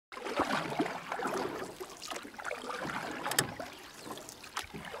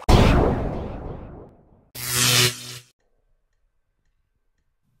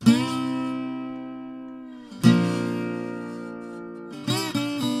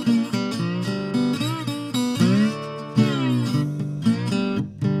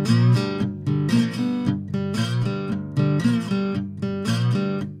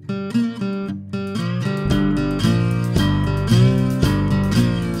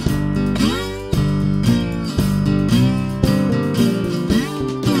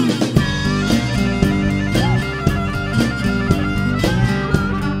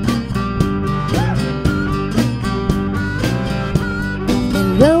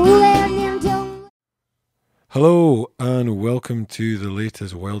Hello and welcome to the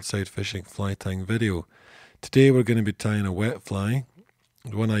latest Wildside fishing fly tying video. Today we're going to be tying a wet fly.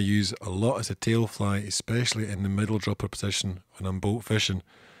 The one I use a lot as a tail fly, especially in the middle dropper position when I'm boat fishing.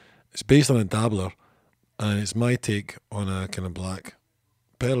 It's based on a dabbler and it's my take on a kind of black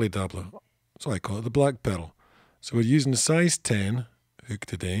pearly dabbler. So I call it the black pearl. So we're using size 10 hook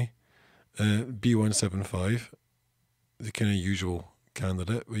today, B175, the kind of usual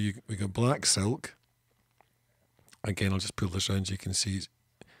candidate. We got black silk. Again, I'll just pull this around so you can see it's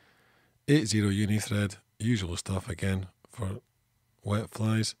 80 uni thread, usual stuff again for wet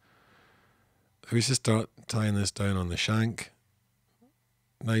flies. So we just start tying this down on the shank.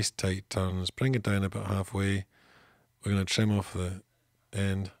 Nice tight turns, bring it down about halfway. We're going to trim off the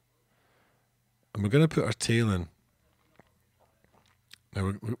end. And we're going to put our tail in.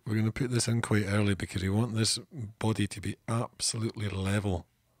 Now we're going to put this in quite early because we want this body to be absolutely level.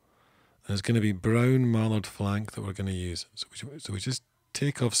 And it's going to be brown mallard flank that we're going to use. So we just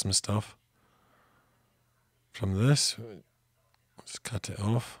take off some stuff from this. Just cut it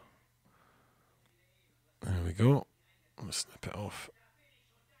off. There we go. We'll snip it off.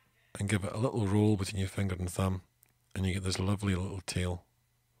 And give it a little roll between your finger and thumb. And you get this lovely little tail.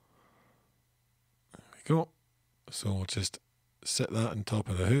 There we go. So we'll just sit that on top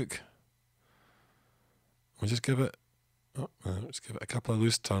of the hook. We'll just give it let's give it a couple of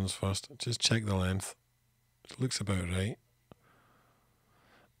loose turns first. Just check the length. It looks about right.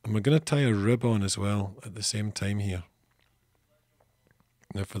 And we're going to tie a rib on as well at the same time here.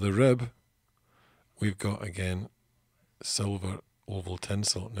 Now for the rib, we've got again silver oval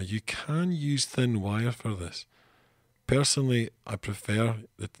tinsel. Now you can use thin wire for this. Personally, I prefer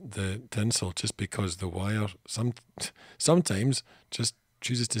the tinsel just because the wire sometimes just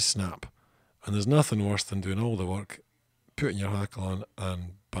chooses to snap. And there's nothing worse than doing all the work, putting your hackle on,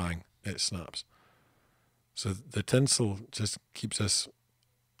 and bang, it snaps. So the tinsel just keeps this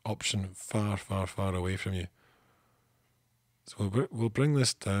option far, far, far away from you. So we'll bring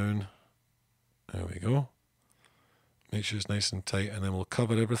this down. There we go. Make sure it's nice and tight, and then we'll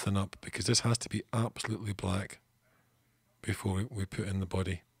cover everything up because this has to be absolutely black before we put in the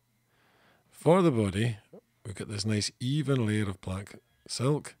body. For the body, we've got this nice even layer of black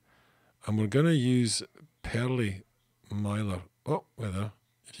silk, and we're going to use pearly mylar. Oh, whether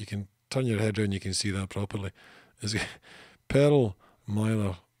if you can turn your head around, you can see that properly. Is pearl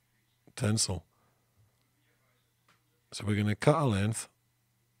mylar tinsel. So we're going to cut a length,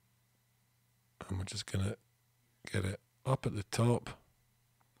 and we're just going to get it up at the top.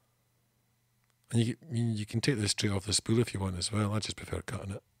 And you can take this straight off the spool if you want as well. I just prefer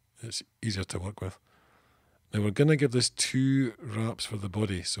cutting it. It's easier to work with. Now we're going to give this 2 wraps for the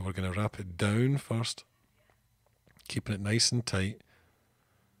body. So we're going to wrap it down first, keeping it nice and tight,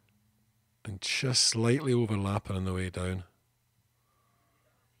 and just slightly overlapping on the way down.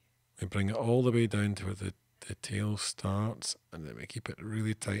 We bring it all the way down to where the tail starts, and then we keep it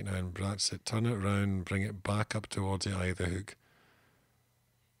really tight now, and that's it. Turn it around, bring it back up towards the eye of the hook.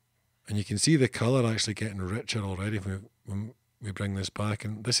 And you can see the colour actually getting richer already when we bring this back.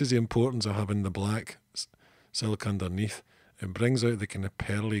 And this is the importance of having the black silk underneath. It brings out the kind of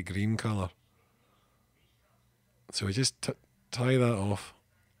pearly green colour. So we just tie that off.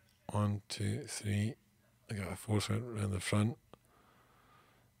 1, 2, 3. I got a 4th around the front.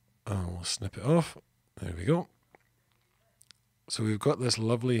 And we'll snip it off. There we go. So we've got this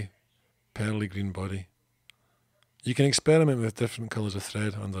lovely pearly green body. You can experiment with different colours of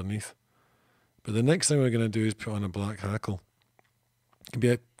thread underneath. But the next thing we're going to do is put on a black hackle. It can be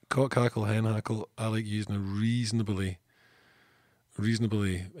a cock hackle, hen hackle. I like using a reasonably,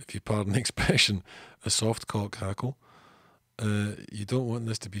 if you pardon the expression, a soft cock hackle. You don't want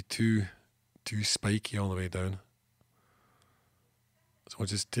this to be too spiky all the way down. So we'll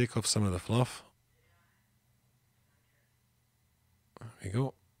just take off some of the fluff. There we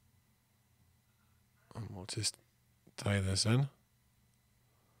go. And we'll just tie this in.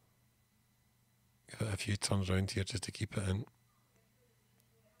 Give it a few turns around here just to keep it in.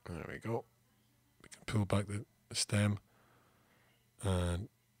 There we go. We can pull back the stem and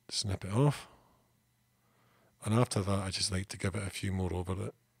snip it off. And after that, I just like to give it a few more over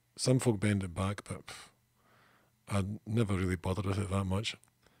it. Some folk bend it back, but I never really bothered with it that much.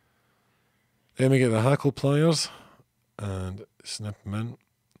 Then we get the hackle pliers and snip them in.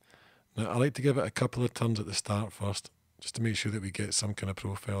 Now, I like to give it a couple of turns at the start first, just to make sure that we get some kind of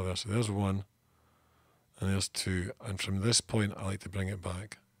profile there. So there's 1, and there's 2. And from this point, I like to bring it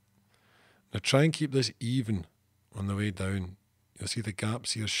back. Now, try and keep this even on the way down. You'll see the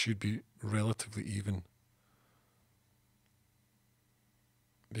gaps here should be relatively even.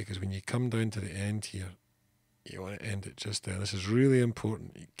 because when you come down to the end here, You want to end it just there. This is really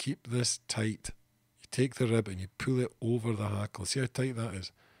important. You keep this tight. You take the rib and you pull it over the hackle. See how tight that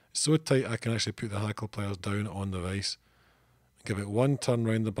is? It's so tight I can actually put the hackle pliers down on the vise. Give it one turn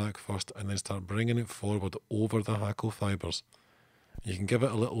round the back first and then start bringing it forward over the hackle fibres. You can give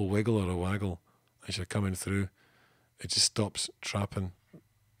it a little wiggle or a waggle as you're coming through. It just stops trapping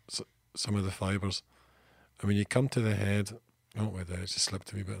some of the fibres. And when you come to the head, oh wait there, it just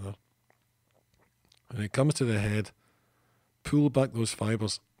slipped a wee bit there. When it comes to the head, pull back those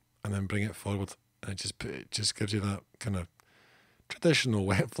fibres and then bring it forward. And it just gives you that kind of traditional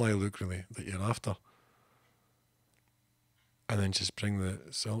wet fly look really that you're after. And then just bring the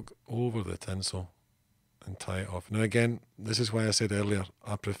silk over the tinsel and tie it off. Now again, this is why I said earlier,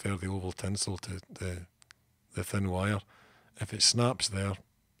 I prefer the oval tinsel to the thin wire. If it snaps there,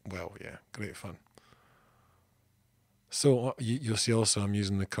 well, yeah, great fun. So you'll see also I'm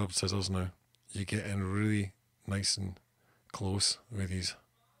using the curved scissors now. You get in really nice and close with these.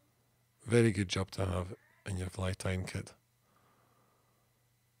 Very good job to have in your fly tying kit.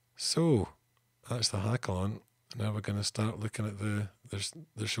 So that's the hackle on. Now we're going to start looking at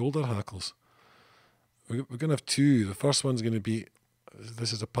the shoulder hackles. We're going to have two. The first one's going to be,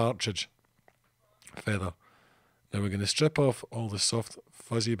 this is a partridge feather. Now we're going to strip off all the soft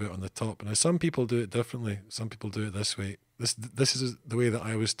fuzzy bit on the top. Now some people do it differently. Some people do it this way. This is the way that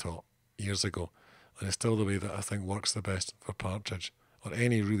I was taught years ago. And it's still the way that I think works the best for partridge or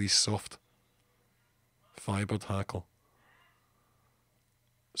any really soft fibred hackle.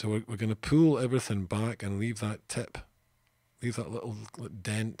 So we're going to pull everything back and leave that tip, leave that little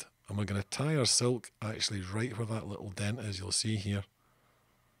dent, and we're going to tie our silk actually right where that little dent is. You'll see here.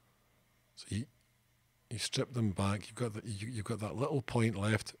 So you strip them back. You've got that little point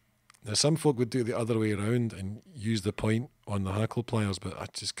left. Now some folk would do it the other way around and use the point on the hackle pliers, but I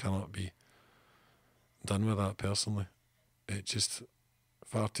just cannot be done with that personally. It's just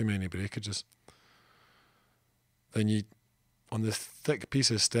far too many breakages. Then you, on the thick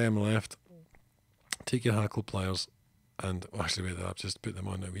piece of stem left, take your hackle pliers and, well, actually wait there, I've just put them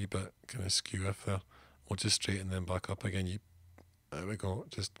on a wee bit kind of skew if there. We'll just straighten them back up again. There we go,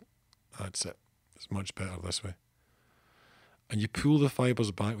 that's it. It's much better this way. And you pull the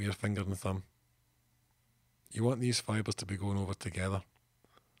fibres back with your finger and thumb. You want these fibres to be going over together.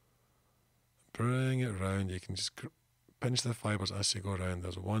 Bring it round. You can just pinch the fibres as you go around.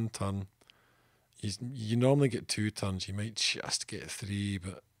 There's one turn. You normally get two turns. You might just get three,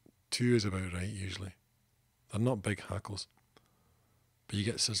 but two is about right usually. They're not big hackles. But you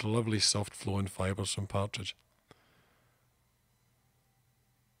get such lovely soft flowing fibres from partridge.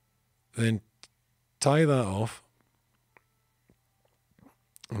 Then tie that off.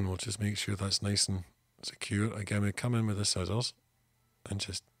 And we'll just make sure that's nice and secure. Again, we come in with the scissors and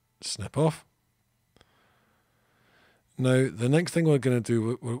just snip off. Now, the next thing we're going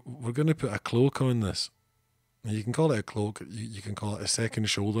to do, we're going to put a cloak on this. Now, you can call it a cloak, you can call it a second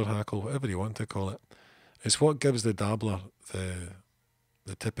shoulder hackle, whatever you want to call it. It's what gives the dabbler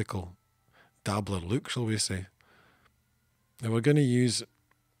the typical dabbler look, shall we say. Now, we're going to use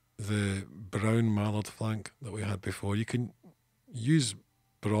the brown mallard flank that we had before. You can use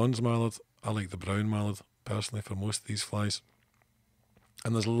bronze mallard. I like the brown mallard, personally, for most of these flies.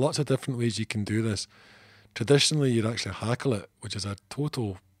 And there's lots of different ways you can do this. Traditionally, you'd actually hackle it, which is a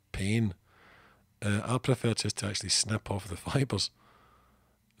total pain. I prefer just to actually snip off the fibres.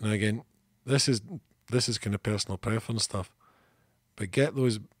 Now again, this is kind of personal preference stuff. But get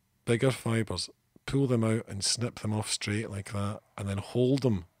those bigger fibres, pull them out and snip them off straight like that, and then hold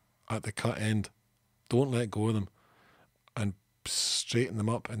them at the cut end. Don't let go of them. And straighten them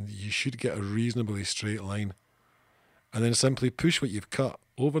up, and you should get a reasonably straight line. And then simply push what you've cut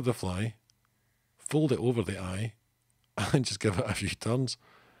over the fly, fold it over the eye, and just give it a few turns,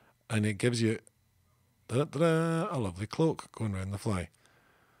 and it gives you a lovely cloak going around the fly.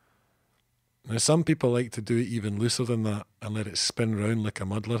 Now some people like to do it even looser than that and let it spin round like a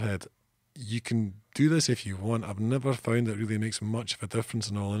muddler head. You can do this if you want. I've never found it really makes much of a difference,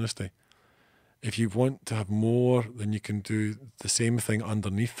 in all honesty. If you want to have more, then you can do the same thing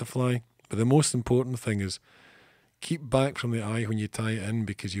underneath the fly. But the most important thing is keep back from the eye when you tie it in,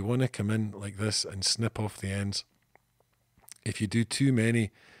 because you want to come in like this and snip off the ends. If you do too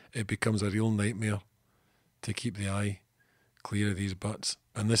many, it becomes a real nightmare to keep the eye clear of these butts.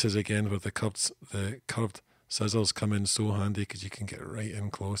 And this is again where the curved scissors come in so handy, because you can get right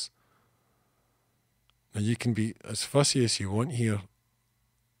in close. Now you can be as fussy as you want here.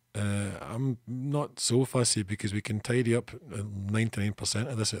 I'm not so fussy because we can tidy up 99%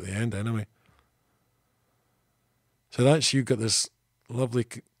 of this at the end anyway. So that's, you've got this lovely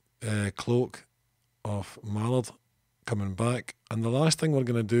cloak of mallard coming back. And the last thing we're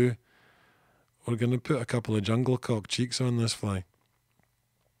going to do, we're going to put a couple of jungle cock cheeks on this fly.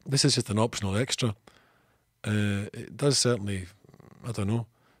 This is just an optional extra. It does certainly, I don't know,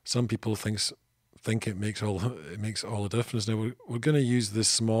 some people think it makes all the difference. Now we're going to use the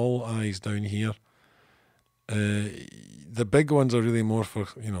small eyes down here. The big ones are really more for,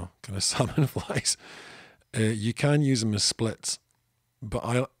 you know, kind of salmon flies. You can use them as splits,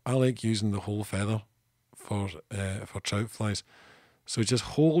 but I like using the whole feather for trout flies. So just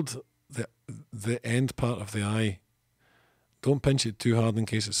hold the end part of the eye. Don't pinch it too hard in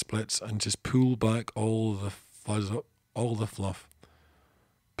case it splits, and just pull back all the fuzz, all the fluff.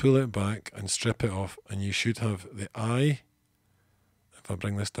 Pull it back and strip it off, and you should have the eye. If I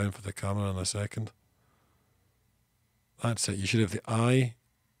bring this down for the camera in a second. That's it. You should have the eye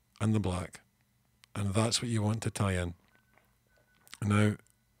and the black, and that's what you want to tie in. Now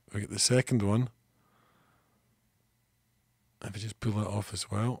we get the second one. If you just pull it off as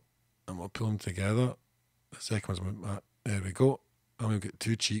well, and we'll pull them together. The second one's, there we go, and we've got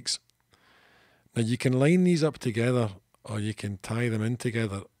two cheeks. Now you can line these up together, or you can tie them in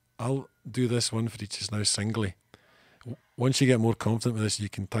together. I'll do this one for each just now singly. Once you get more confident with this, you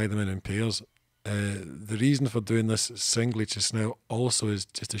can tie them in pairs. The reason for doing this singly just now also is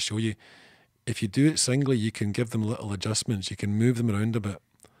just to show you, if you do it singly, you can give them little adjustments. You can move them around a bit.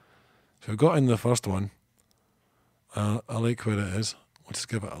 So we've got in the first one. I like where it is. We'll just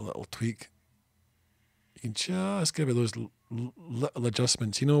give it a little tweak. You can just give it those little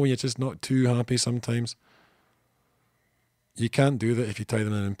adjustments. You know, when you're just not too happy sometimes. You can't do that if you tie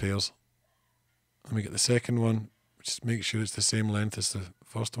them in pairs. And we get the second one. Just make sure it's the same length as the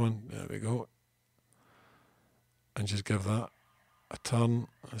first one. There we go. And just give that a turn,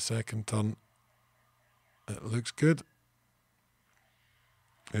 a second turn. It looks good.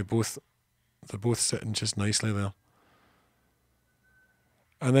 They're both sitting just nicely there.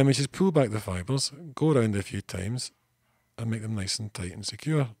 And then we just pull back the fibres, go around a few times, and make them nice and tight and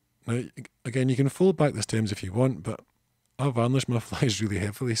secure. Now, again, you can fold back the stems if you want, but I varnish my flies really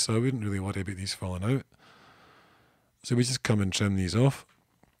heavily, so I wouldn't really worry about these falling out. So we just come and trim these off.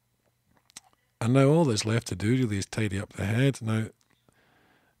 And now all that's left to do really is tidy up the head. Now,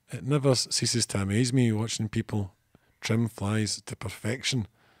 it never ceases to amaze me watching people trim flies to perfection.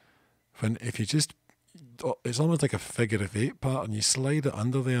 When if you just, it's almost like a figure of 8 pattern. You slide it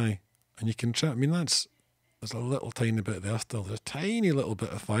under the eye, and you can trim. I mean, there's a little tiny bit there still. There's a tiny little bit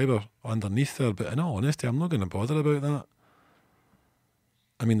of fibre underneath there, but in all honesty, I'm not going to bother about that.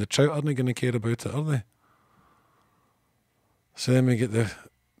 I mean, the trout aren't going to care about it, are they? So then we get the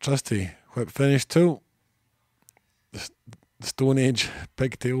trusty whip finish tool, the Stone Age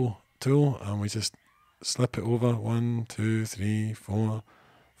pigtail tool, and we just slip it over 1, 2, 3, 4,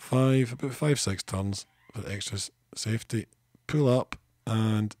 5, about 5, 6 turns for extra safety. Pull up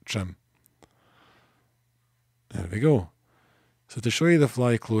and trim. There we go. So to show you the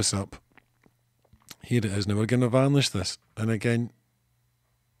fly close up, here it is. Now we're going to varnish this, and again,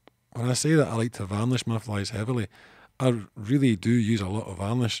 when I say that I like to varnish my flies heavily, I really do use a lot of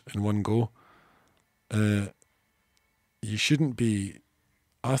varnish in one go. You shouldn't be,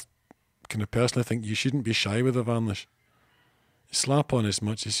 I kind of personally think you shouldn't be shy with the varnish. Slap on as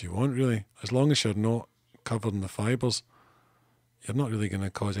much as you want, really. As long as you're not covering the fibres, you're not really going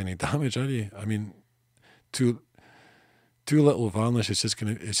to cause any damage, are you? I mean, too little varnish, it's just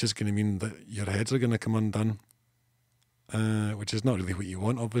going to mean that your heads are going to come undone, which is not really what you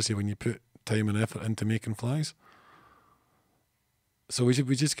want, obviously, when you put time and effort into making flies. So we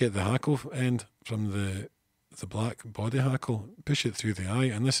just get the hackle end from the black body hackle, push it through the eye,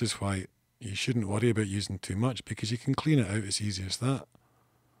 and this is why you shouldn't worry about using too much, because you can clean it out as easy as that.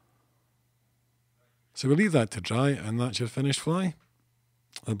 So we'll leave that to dry, and that's your finished fly.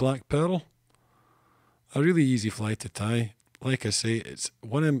 The black pearl, a really easy fly to tie. Like I say, it's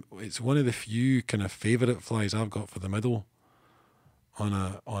one of the few kind of favourite flies I've got for the middle on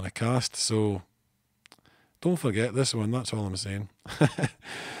a cast. So don't forget this one, that's all I'm saying.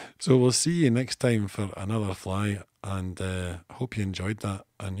 So we'll see you next time for another fly, and hope you enjoyed that.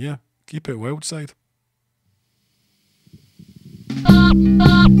 And yeah, keep it wildside.